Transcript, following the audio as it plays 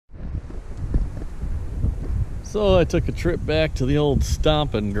So I took a trip back to the Old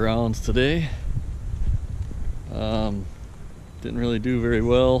Stompin Grounds today. Didn't really do very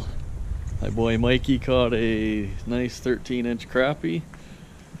well. My boy Mikey caught a nice 13-inch crappie.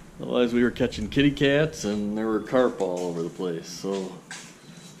 Otherwise we were catching kitty cats and there were carp all over the place. So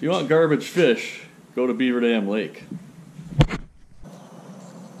if you want garbage fish, go to Beaver Dam Lake.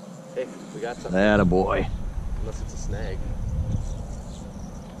 Hey, we got something. Attaboy. Unless it's a snag.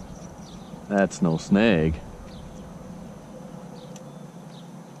 That's no snag.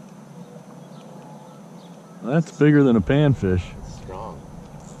 That's bigger than a panfish. It's strong.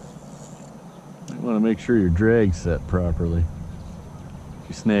 You want to make sure your drag's set properly. If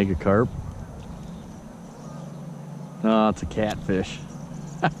you snag a carp. No, it's a catfish.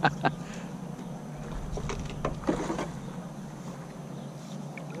 Oh,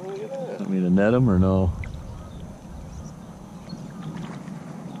 look at that. Want me to net him or no?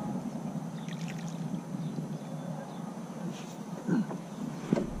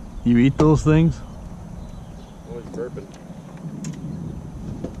 You eat those things? Always burping.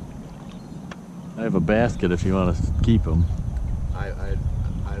 I have a basket if you want to keep them. I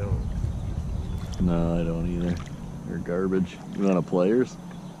don't. No, I don't either. They're garbage. You want a pliers?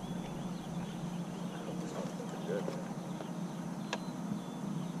 Good.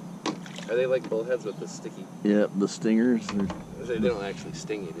 Are they like bullheads with the sticky? Yep, the stingers. They don't actually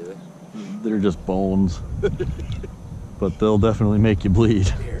sting you, do they? They're just bones. But they'll definitely make you bleed.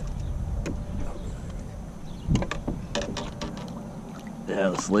 Here. Yeah,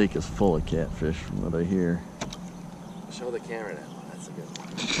 this lake is full of catfish from what I hear. Show the camera now. That's a good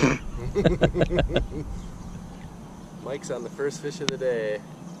one. Mike's on the first fish of the day.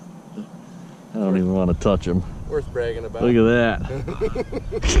 I don't even want to touch them. Worth bragging about. Look at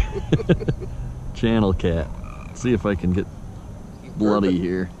that. Channel cat. See if I can get bloody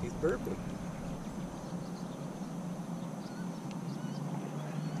here. He's burping.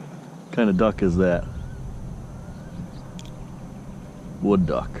 What kind of duck is that? Wood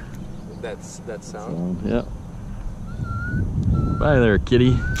duck. That sound. Yep. Bye there,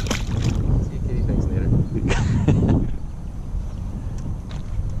 kitty. See you, kitty. Thanks later.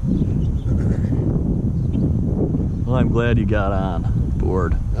 Well, I'm glad you got on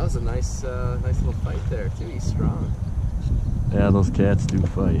board. That was a nice little fight there too. He's strong. Yeah, those cats do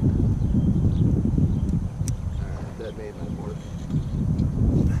fight. That made my board.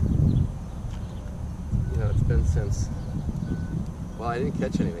 You know, it's been since. Well, I didn't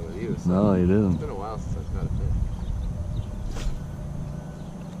catch anything with you. So No, you didn't. It's been a while since I've caught a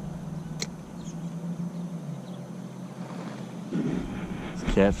fish.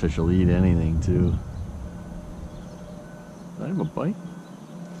 This catfish will eat anything too. Did I have a bite?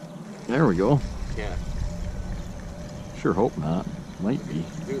 There we go. Cat. Sure hope not. Might be.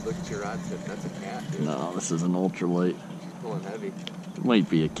 Dude, look at your rod tip. That's a cat, dude. No, this is an ultralight. She's pulling heavy. It might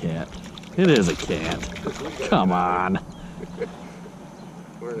be a cat. It is a cat. Come on.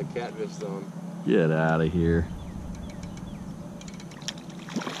 We're in a catfish zone. Get out of here.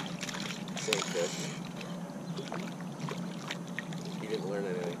 Same fish. You didn't learn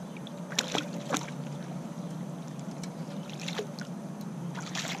anything.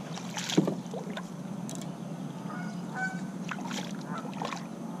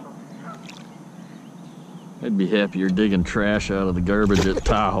 I'd be happier digging trash out of the garbage at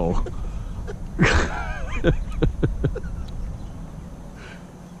Tahoe.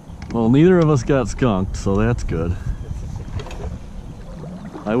 Well, neither of us got skunked, so that's good.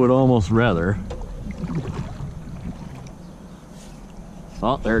 I would almost rather.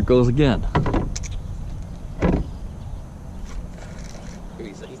 Oh, there it goes again.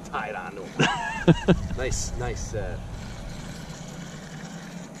 He's tied onto him. nice.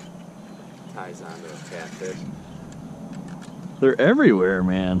 Ties onto a catfish. They're everywhere,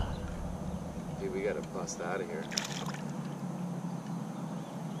 man. Dude, we gotta bust out of here.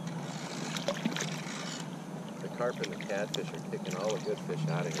 The carp and the catfish are kicking all the good fish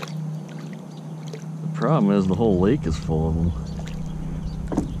out of here. The problem is the whole lake is full of them.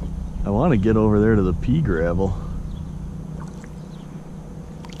 I want to get over there to the pea gravel.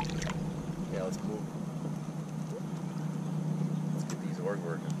 Yeah, let's move. Let's get these oars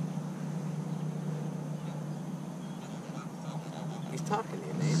working. He's talking to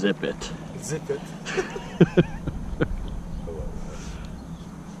you, man. Zip it. Zip it.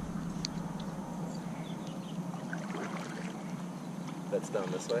 That's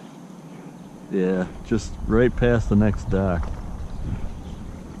down this way? Yeah, just right past the next dock.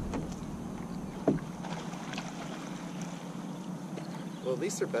 Well, at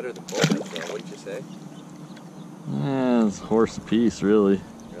least they're better than bullheads, though, wouldn't you say? It's a horse apiece, really.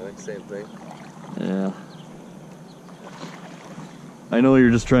 Really? Same thing? Yeah. I know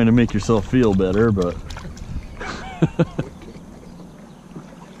you're just trying to make yourself feel better, but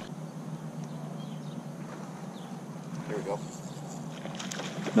Here we go.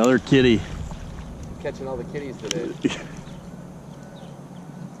 another kitty. Catching all the kitties today.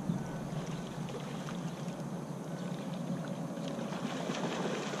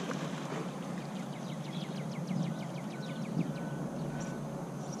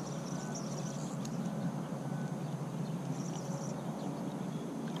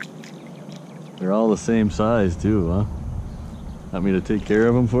 They're all the same size too, huh? Want me to take care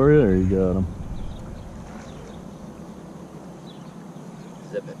of them for you, or you got them?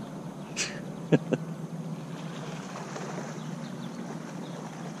 Zip it.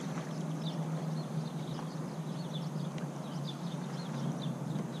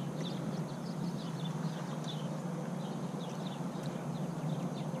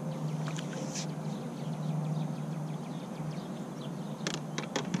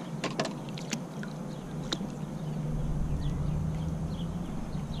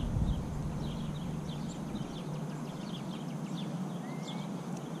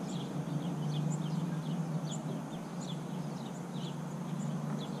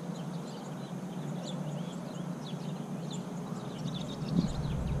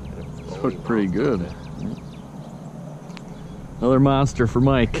 Hooked pretty good. Another monster for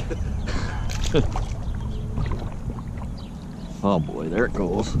Mike. Oh boy, there it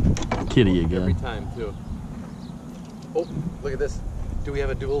goes. Kitty again. Every time too. Oh, look at this. Do we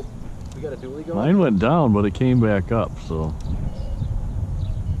have a duel? We got a dually going? Mine went down, but it came back up, so.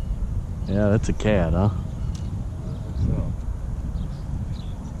 Yeah, that's a cat, huh? So,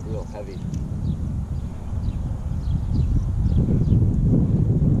 real heavy.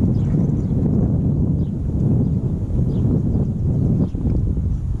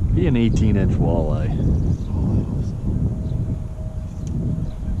 Be an 18-inch walleye.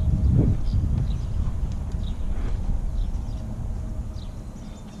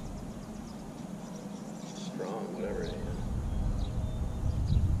 Strong, whatever it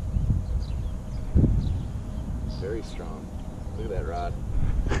is. Very strong. Look at that rod.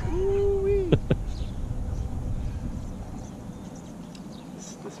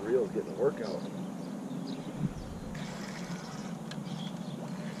 This reel's getting a workout.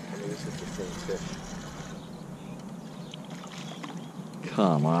 Maybe it's just the same fish.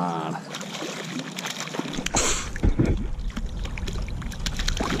 Come on.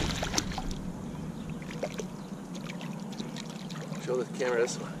 Show the camera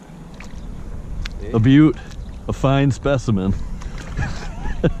this one. See? A beaut, a fine specimen.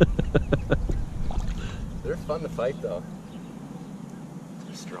 They're fun to fight though.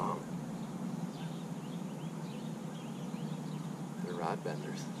 They're strong. They're rod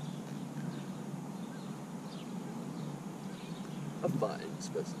benders. A fine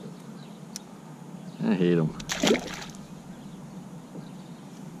specimen. I hate them.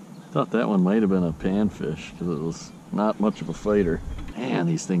 Thought that one might have been a panfish because it was not much of a fighter. Man,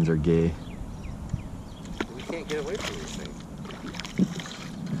 these things are gay. We can't get away from these things.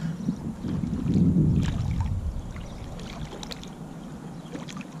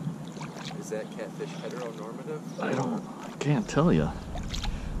 Is that catfish heteronormative? I can't tell you.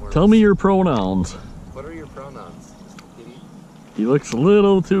 Or Tell me your pronouns. What are your pronouns, Mr. Kitty? He looks a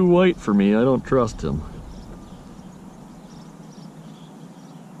little too white for me. I don't trust him.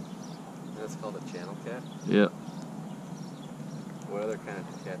 That's called a channel cat? Yeah, What other kind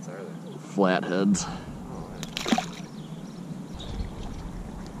of cats are there? flatheads. Oh,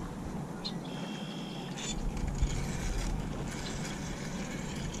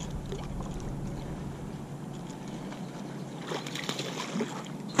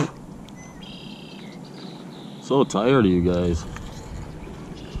 So tired of you guys.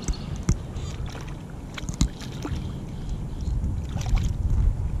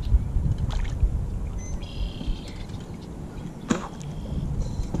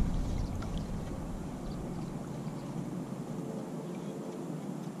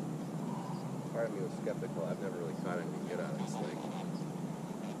 part of me was skeptical. I've never really caught anything good out of this thing.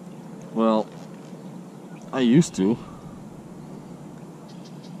 Well, I used to,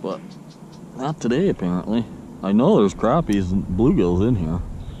 but not today apparently. I know there's crappies and bluegills in here.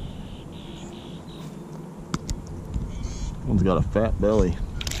 One's got a fat belly.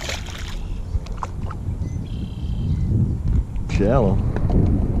 Shallow.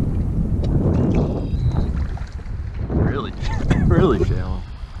 Really, really shallow.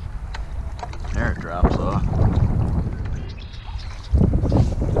 There it drops off.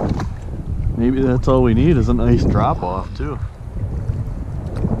 Maybe that's all we need is a nice drop off too.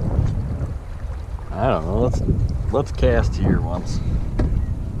 I I don't know. Let's cast here once.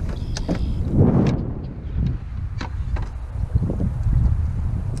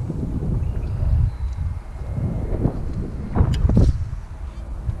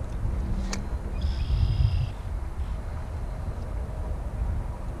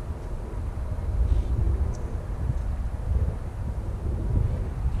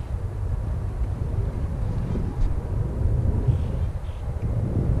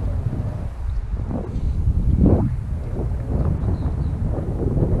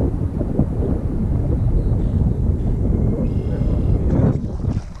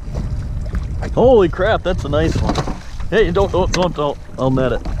 Holy crap, that's a nice one. Hey, don't, I'll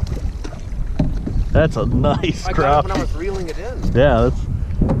net it. That's a nice crappie. I got it when I was reeling it in. Yeah,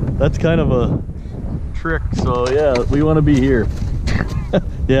 that's kind of a trick, so yeah, we want to be here.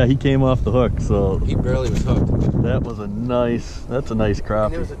 Yeah, he came off the hook, so. He barely was hooked. That's a nice crappie.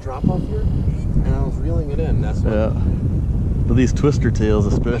 And there was a drop off here, and I was reeling it in, that's what. Yeah, but these twister tails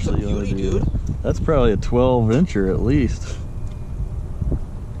especially. That's a beauty, dude. That's probably a 12-incher at least.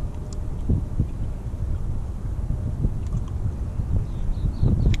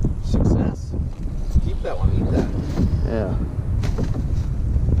 That one, eat that. Yeah.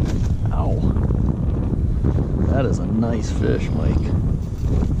 Ow. That is a nice fish, Mike.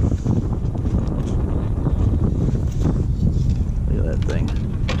 Look at that thing.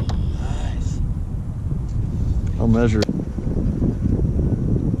 Nice. I'll measure.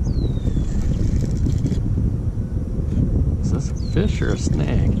 Is this a fish or a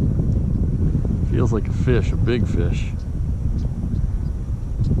snag? Feels like a fish, a big fish.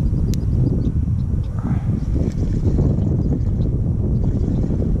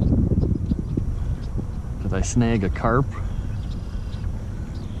 Did I snag a carp?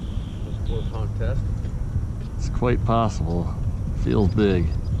 4-pound test. It's quite possible. Feels big.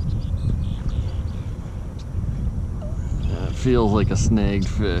 Yeah, it feels like a snagged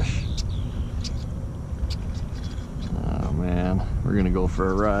fish. Oh man, we're gonna go for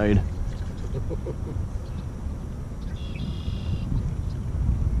a ride.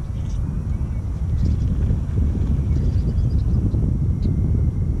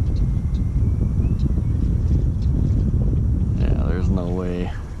 No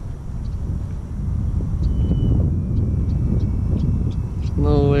way.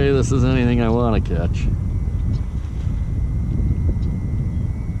 No way this is anything I want to catch.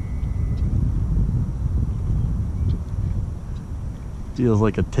 Feels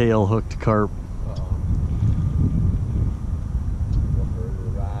like a tail hooked carp.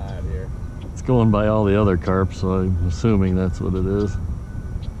 Right here. It's going by all the other carp, so I'm assuming that's what it is.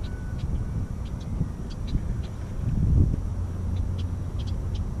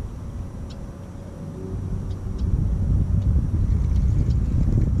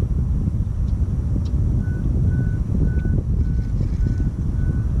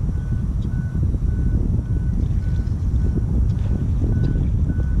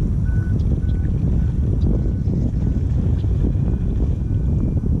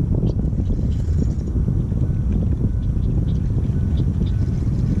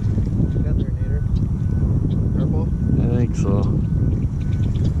 So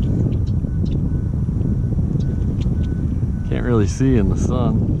can't really see in the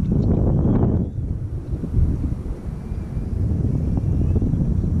sun.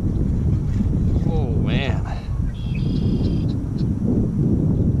 Oh man,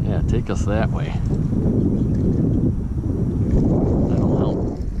 yeah, take us that way. That'll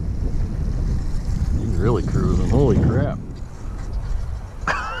help. He's really cruising. Holy crap.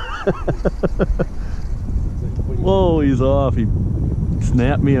 Whoa, he's off. He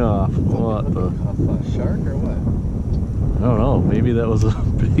snapped me off. What the? A shark or what? I don't know. Maybe that was a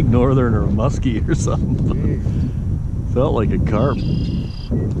big northern or a muskie or something. Felt like a carp. Never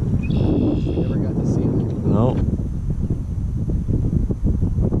got to see him. No.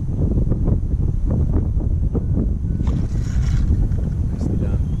 Nicely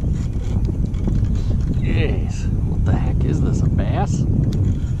done. Jeez. What the heck is this? A bass?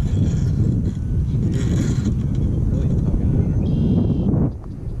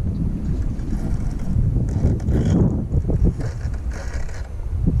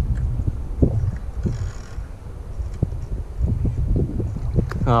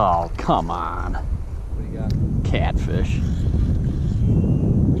 Oh, come on. What do you got? Catfish.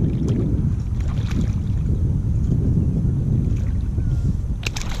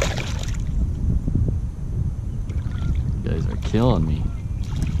 You guys are killing me.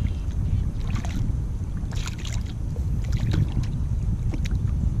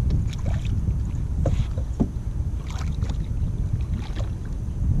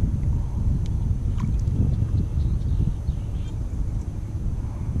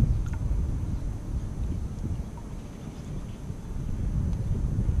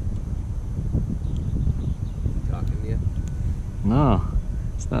 No,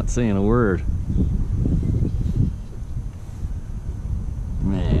 it's not saying a word.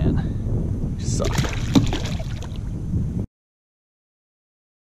 Man, you suck.